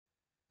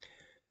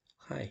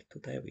Hi,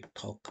 today we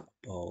talk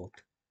about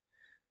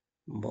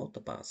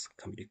Modbus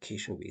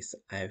communication with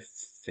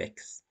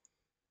Ifix.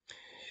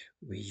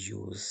 We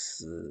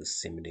use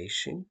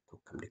simulation to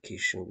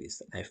communication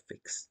with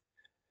Ifix.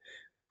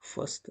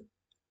 First,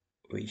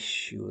 we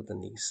should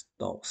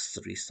install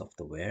three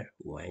software.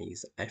 One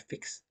is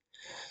Ifix.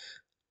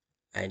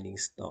 I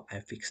install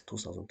Ifix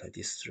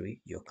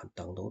 2023. You can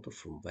download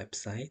from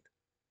website.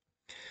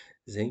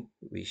 Then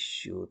we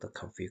should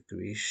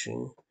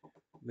configuration.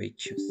 We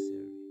choose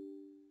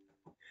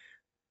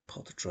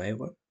port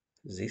driver.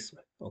 This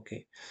one,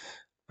 okay.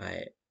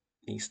 I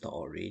install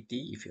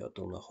already. If you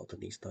don't know how to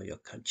install, you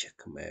can check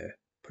my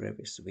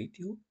previous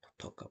video to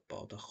talk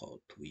about how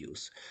to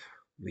use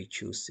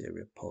virtual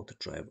serial port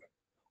driver.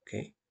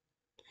 Okay.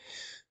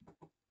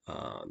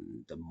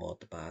 The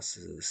Modbus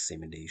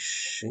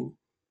simulation.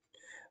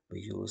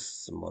 We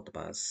use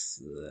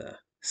Modbus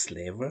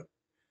slaver.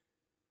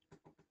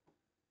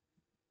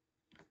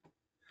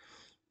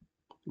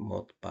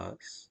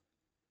 Modbus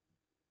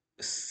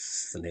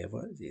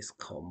slaver is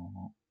called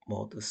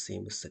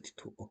Modsim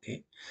 32.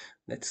 Okay.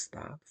 Let's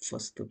start.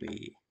 First,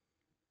 we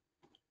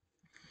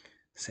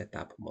set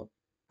up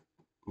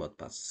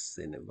Modbus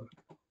slaver.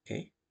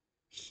 Okay.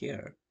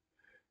 Here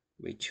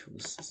we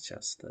choose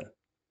just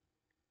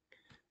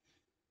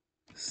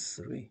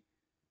 3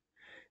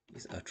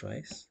 is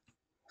address,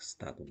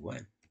 start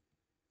 1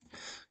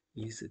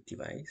 is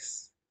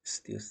device,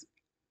 still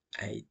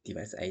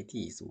device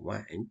ID is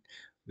 1.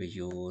 We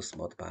use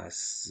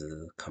Modbus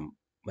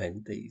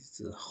command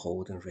is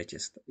hold and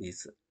register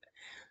is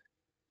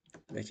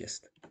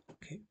register.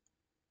 Okay.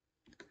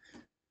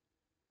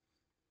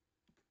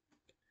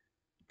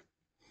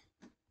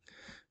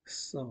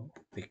 So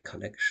the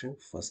connection,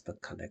 first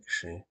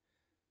connection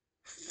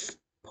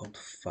port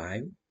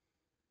 5.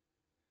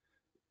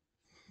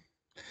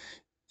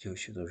 You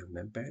should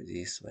remember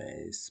this one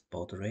is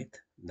baud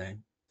rate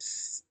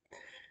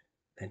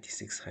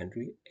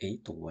 9600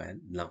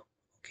 now.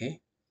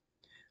 Okay.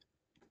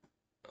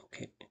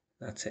 Okay,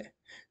 that's it.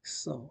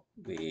 So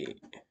we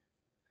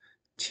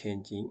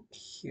changing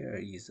here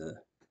is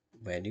a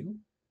value.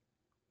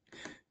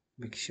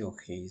 Make sure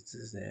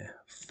he's the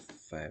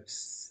 5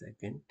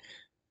 second.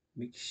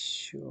 Make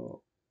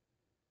sure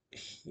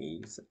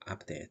he's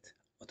update,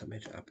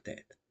 automatic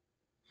update.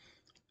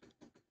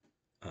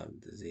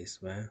 And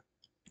this one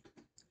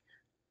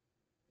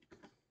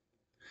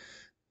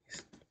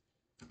is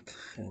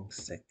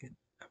 10-second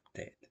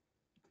update.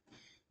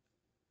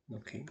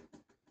 Okay.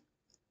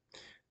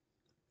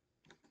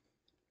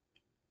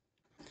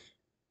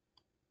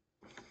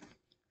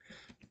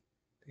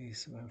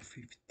 This one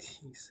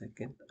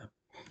 15-second up.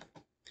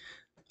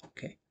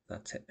 Okay,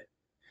 that's it.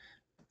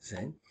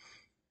 Then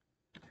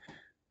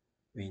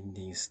we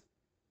need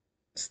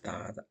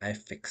start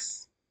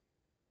Ifix.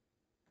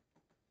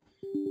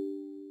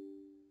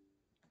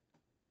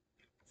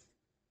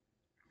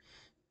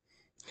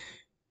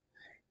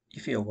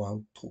 If you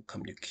want to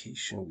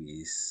communication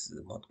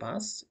with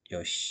Modbus,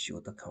 you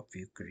should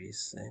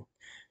configuration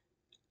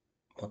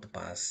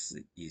Modbus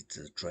is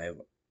the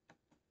driver.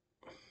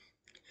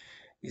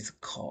 It's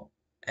called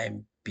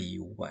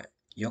MB1.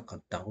 You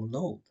can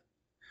download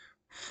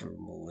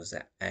from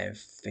the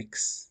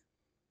Ifix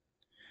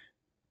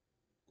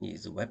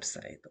is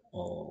website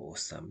or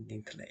some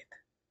internet.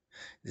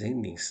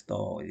 Then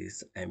install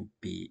this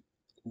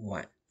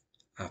MB1.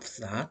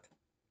 After that,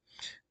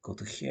 go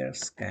to here,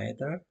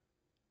 scatter,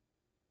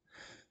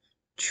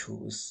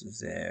 choose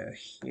the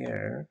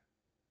here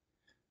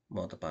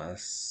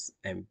Modbus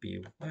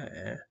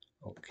MB1.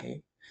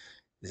 Okay,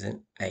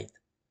 then add.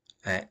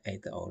 I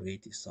add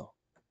already, so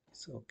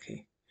it's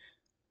okay.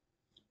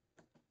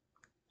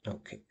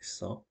 Okay,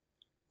 so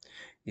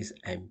is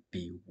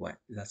MB1.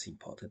 That's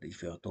important.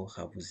 If you don't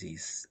have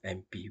this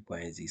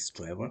MB1, this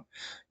driver,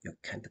 you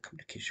can't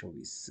communication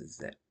with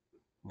the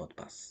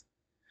Modbus.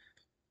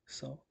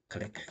 So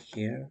click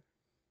here,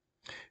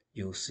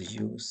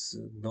 use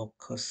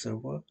local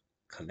server,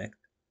 connect.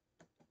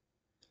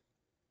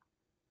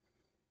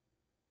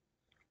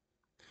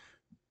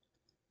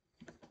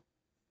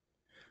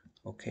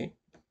 Okay,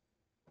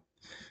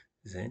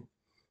 then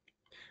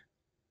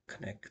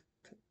connect,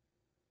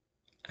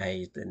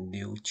 add a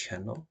new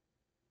channel.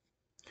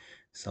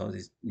 So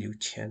this new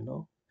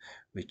channel,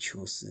 we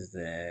choose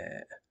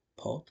the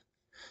port.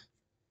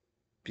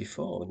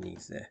 Before we need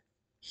the,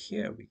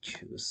 here we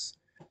choose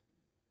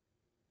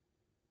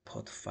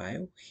port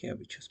 5, here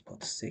we choose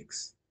port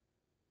 6.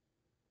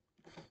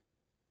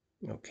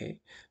 Okay,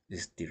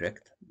 this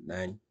direct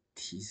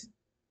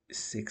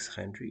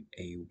 9600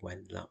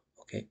 A1 now.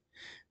 Okay,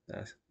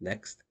 that's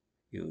next.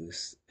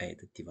 Use add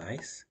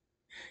device.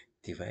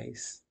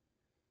 Device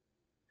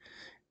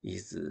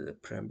is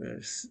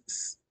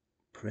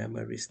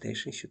primary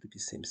station should be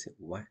same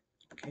 1.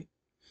 Okay,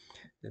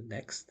 the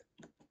next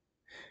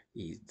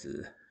is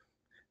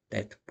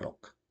that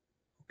block.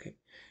 Okay,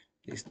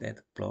 this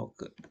that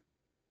block,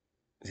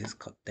 this is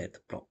called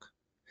that block.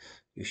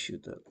 You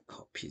should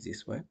copy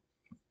this one,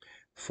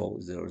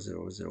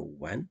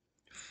 40001,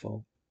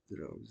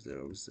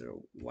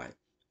 40001.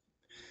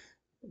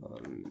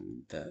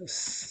 the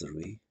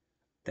 3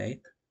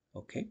 date.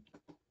 Okay,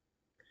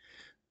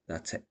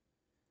 that's it.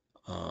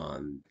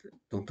 And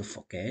don't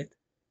forget,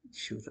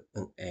 should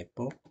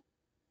enable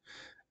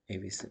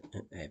everything,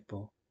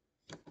 enable.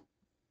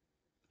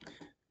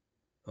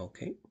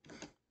 Okay,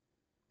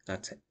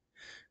 that's it.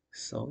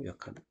 So you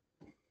can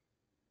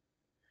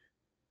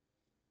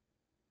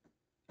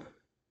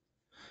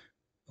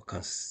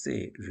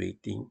see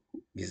reading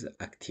is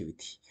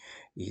activity,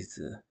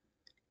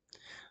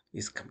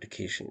 is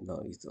communication now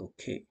is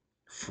okay.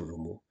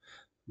 From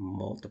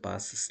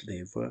Modbus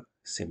server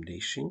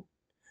simulation,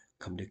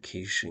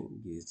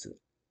 communication is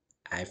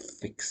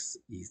Ifix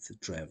is the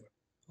driver.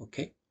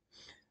 Okay,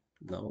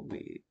 now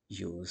we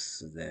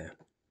use the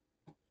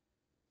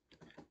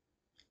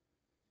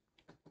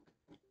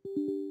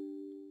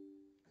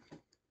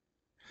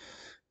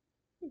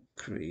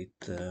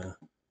create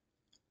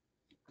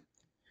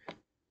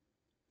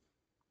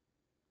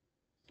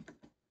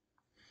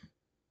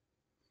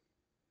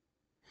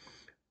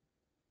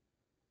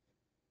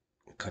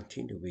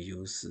continue. We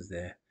use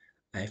the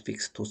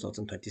Ifix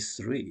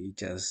 2023,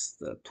 just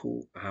the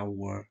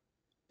 2-hour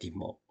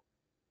demo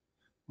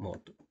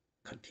mode.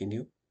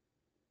 Continue.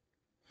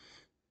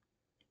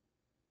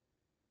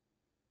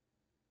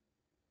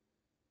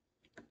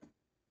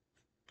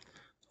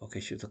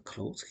 Okay, should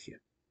close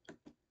here.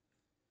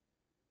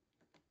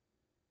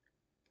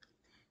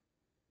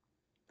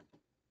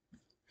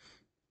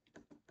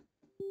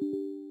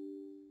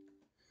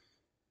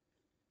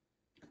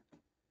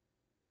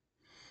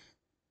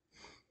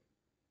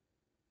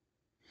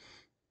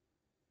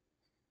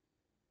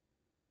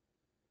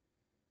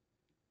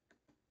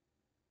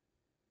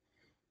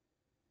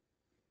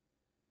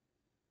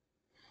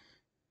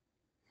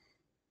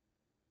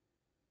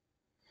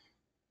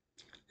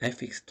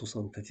 Ifix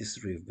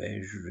 2023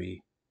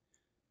 very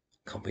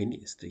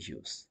convenient to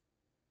use.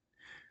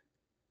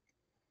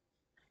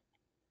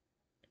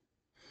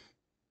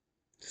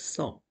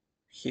 So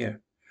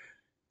here,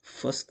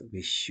 first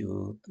we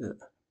should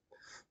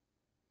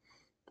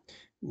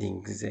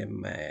link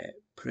them. My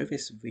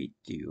previous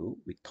video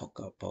we talk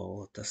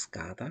about the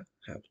SCADA,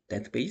 have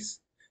database,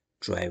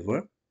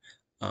 driver,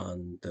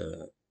 and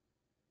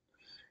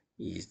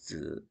is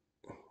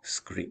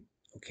screen.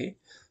 Okay,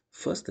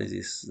 first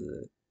is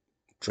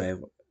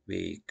driver.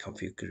 We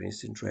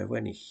configuration driver,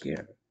 and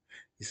here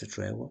is a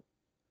driver.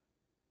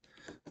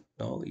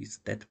 Now is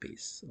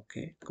database.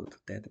 Okay, go to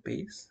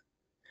database,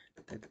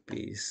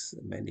 database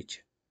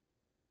manager.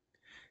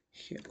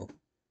 Here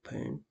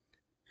open,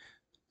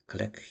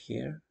 click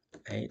here,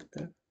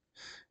 add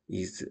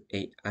is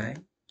AI,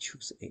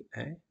 choose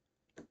AI.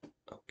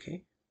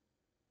 Okay,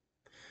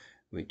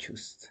 we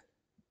choose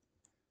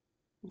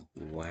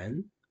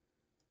one.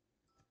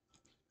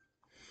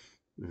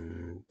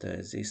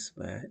 This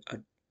way a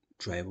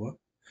driver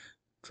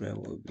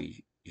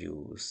we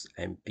use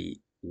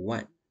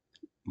MP1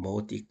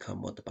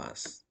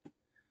 Modbus.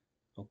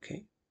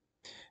 Okay,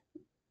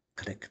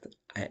 click the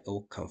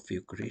IO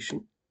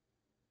configuration.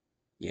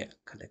 Yeah,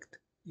 click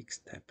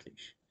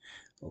establish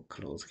or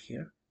close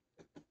here.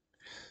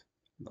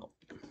 No.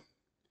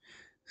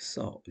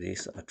 So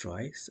this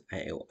address,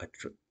 IO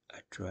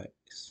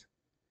address.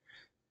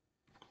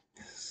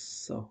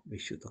 So we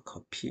should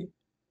copy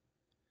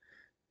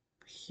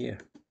here.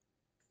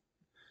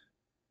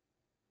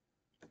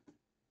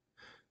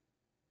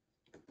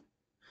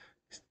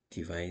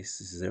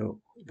 Device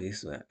 0.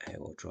 This one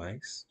IO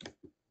address.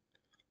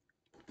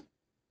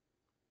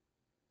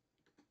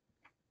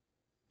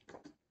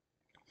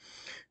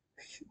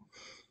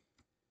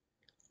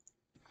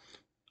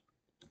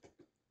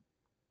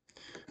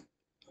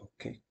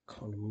 Okay,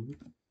 column.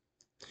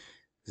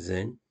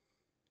 Then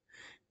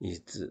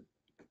is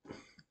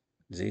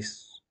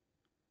this.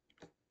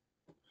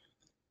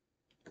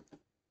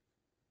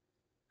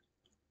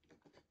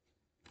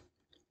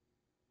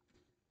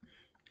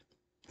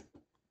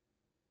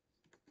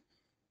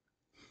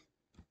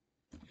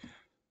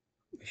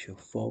 We should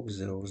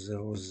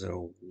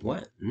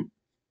 40001.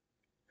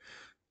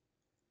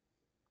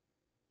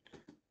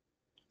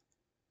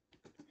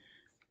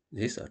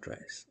 This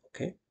address,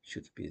 okay,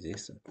 should be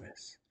this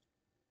address.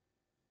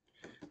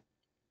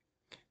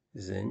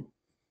 Then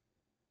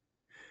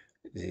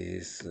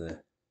this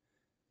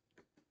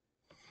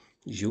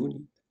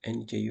unit,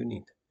 energy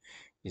unit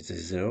is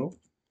 0.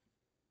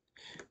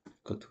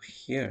 Go to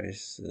here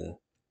is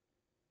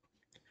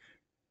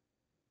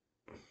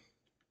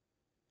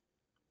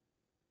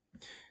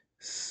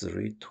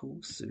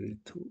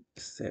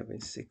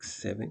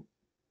 3232767.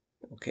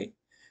 Okay.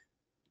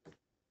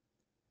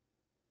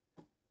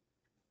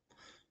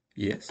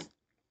 Yes.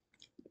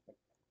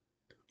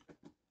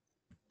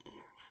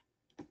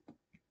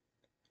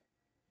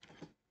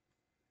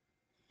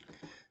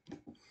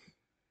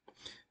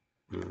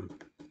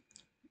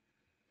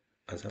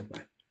 Other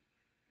way.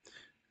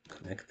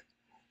 Connect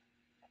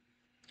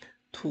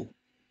to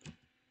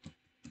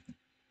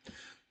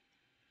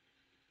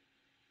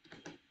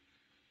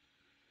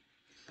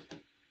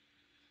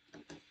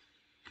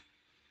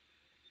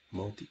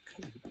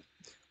Modicum.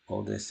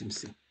 All the same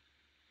thing.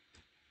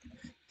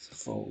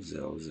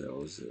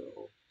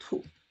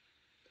 40002.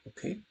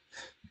 Okay,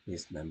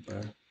 this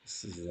number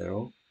is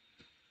 0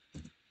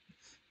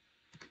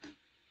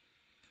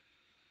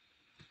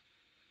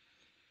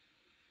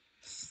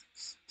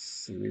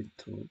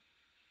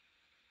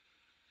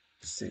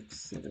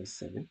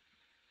 32677.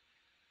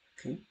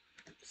 Okay,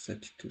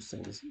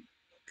 3270.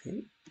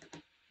 Okay,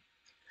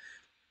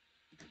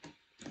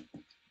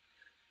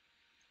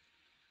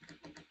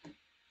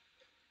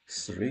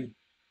 3.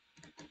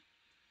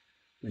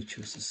 We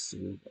choose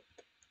 3.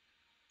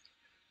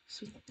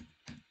 So,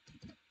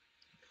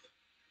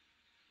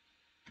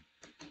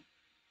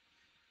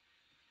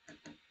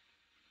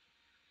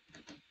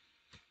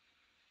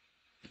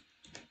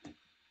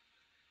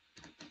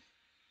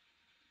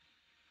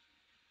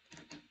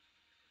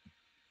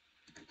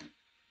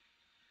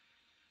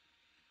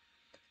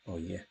 oh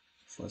yeah,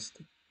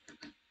 first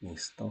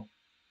install.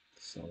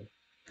 Sorry.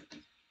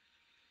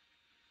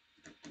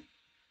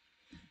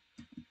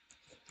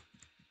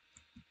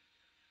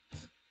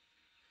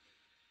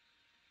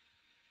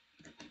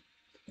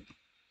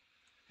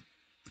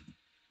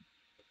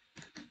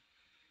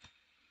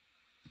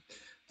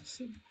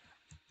 So,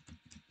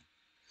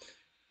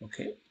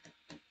 okay.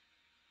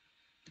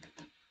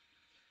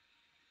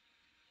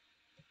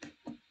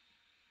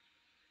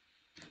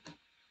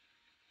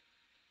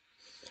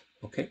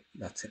 Okay,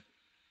 that's it.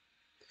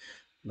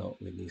 Now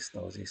we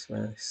install this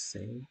one.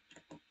 Same.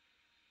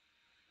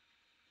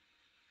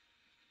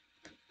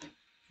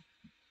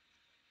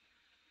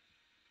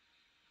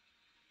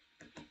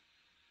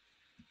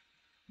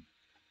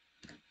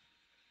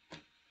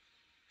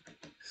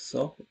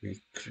 So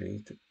we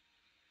create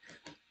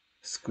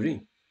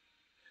screen.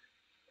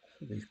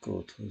 We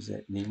go to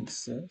the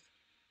insert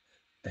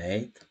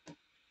date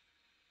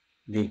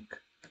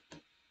link.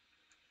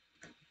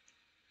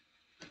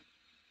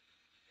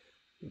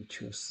 We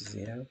choose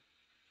there.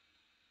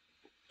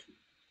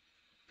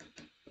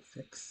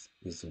 Fix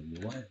is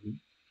 1.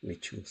 We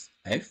choose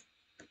F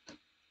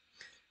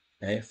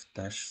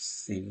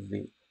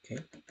F-CV.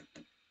 Okay,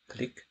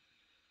 click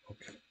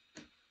OK.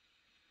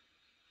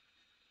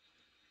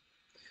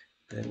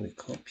 Then we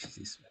copy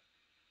this one.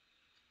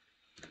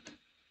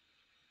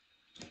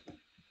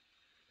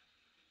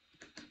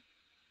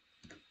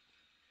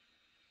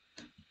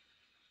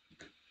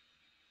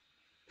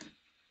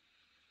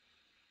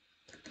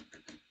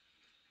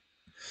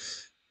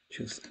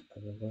 Choose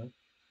another one.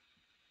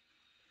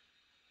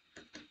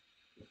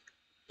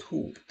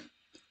 2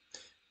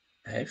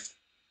 F.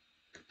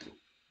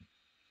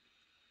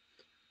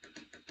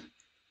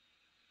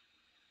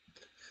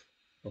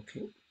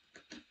 Okay.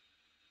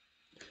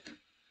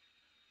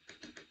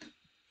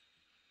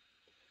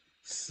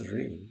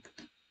 3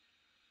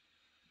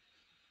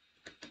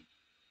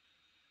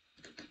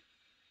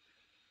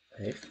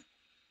 F.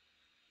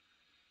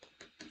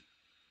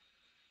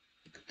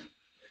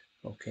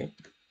 Okay.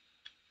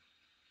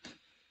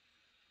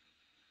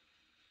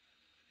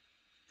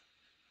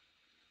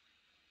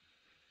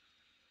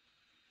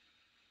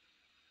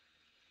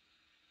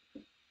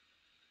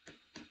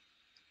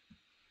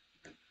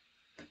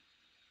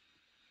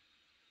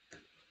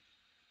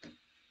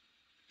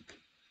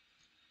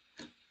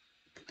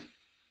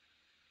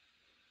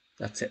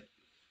 That's it.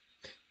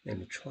 Let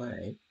me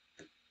try.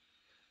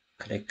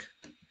 Click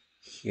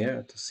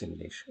here to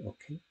simulation.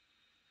 Okay.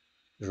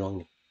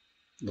 Wrong.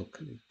 Look,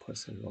 the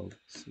person wrong.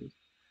 See.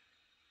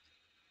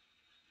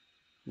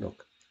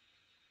 Look.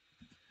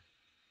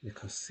 You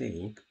can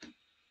see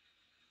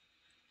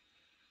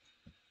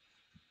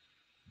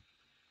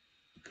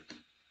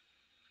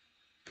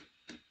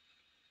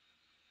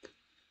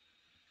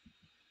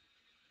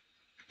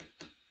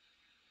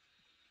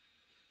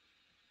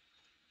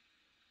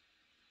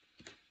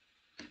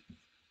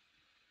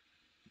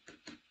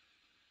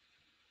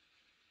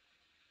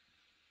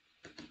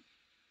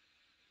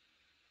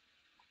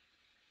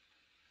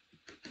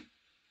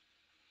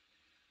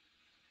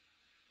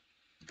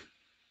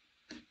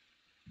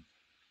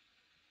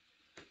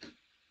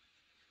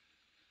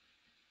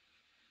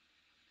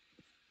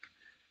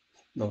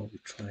now we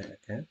try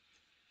again.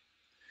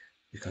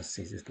 You can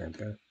see this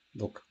number.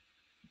 Look,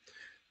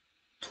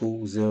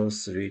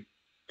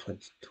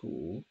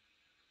 20322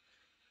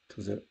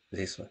 to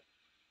this one.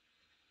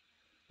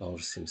 Our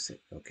SimSim.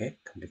 Okay,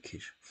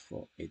 communication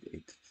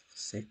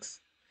 4886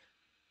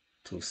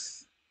 to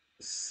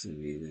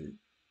 3.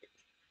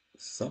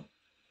 So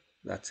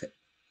that's it.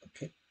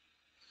 Okay,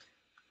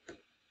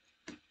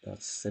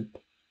 that's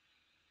simple.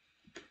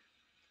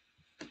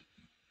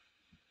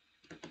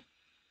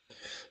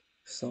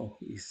 So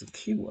is the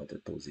keyword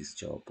to do this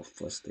job.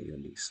 First you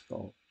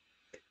install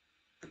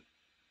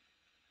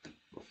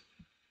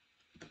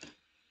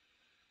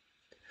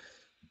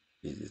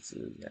is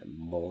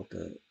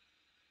the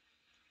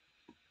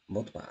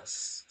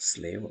Modbus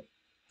slave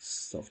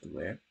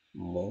software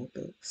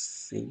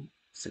Modsim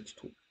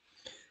 32.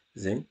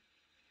 Then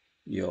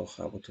you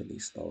have to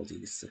install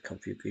this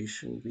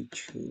configuration with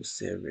your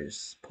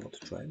series port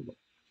driver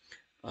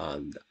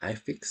and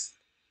Ifix.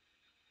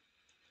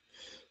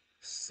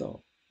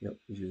 So you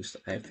use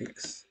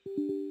Ifix.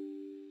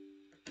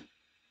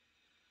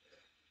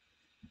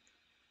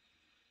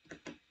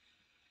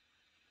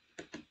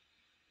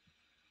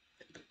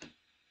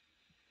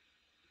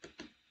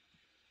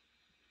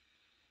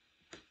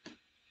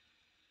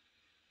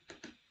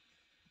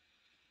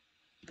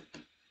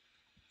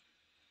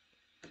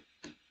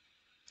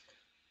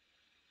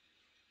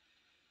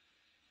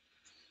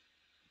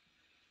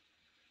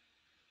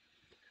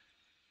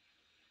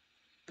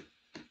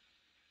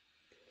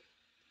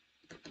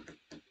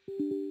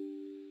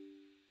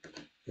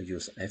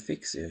 use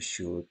Ifix, you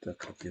show the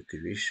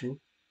configuration.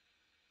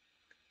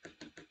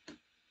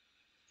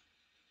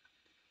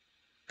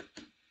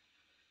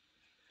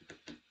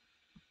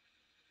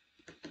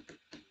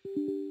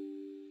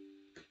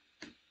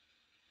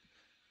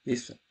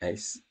 This one,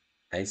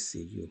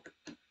 ICU.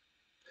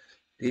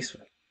 This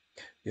one,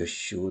 you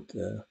should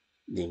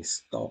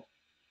install.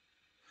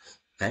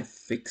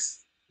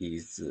 Ifix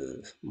is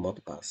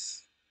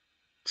Modbus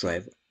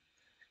driver.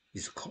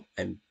 It's called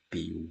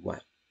MB1.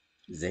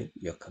 Then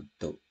you can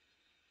do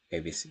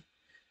everything.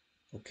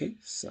 Okay,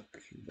 thank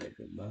you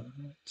very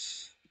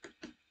much.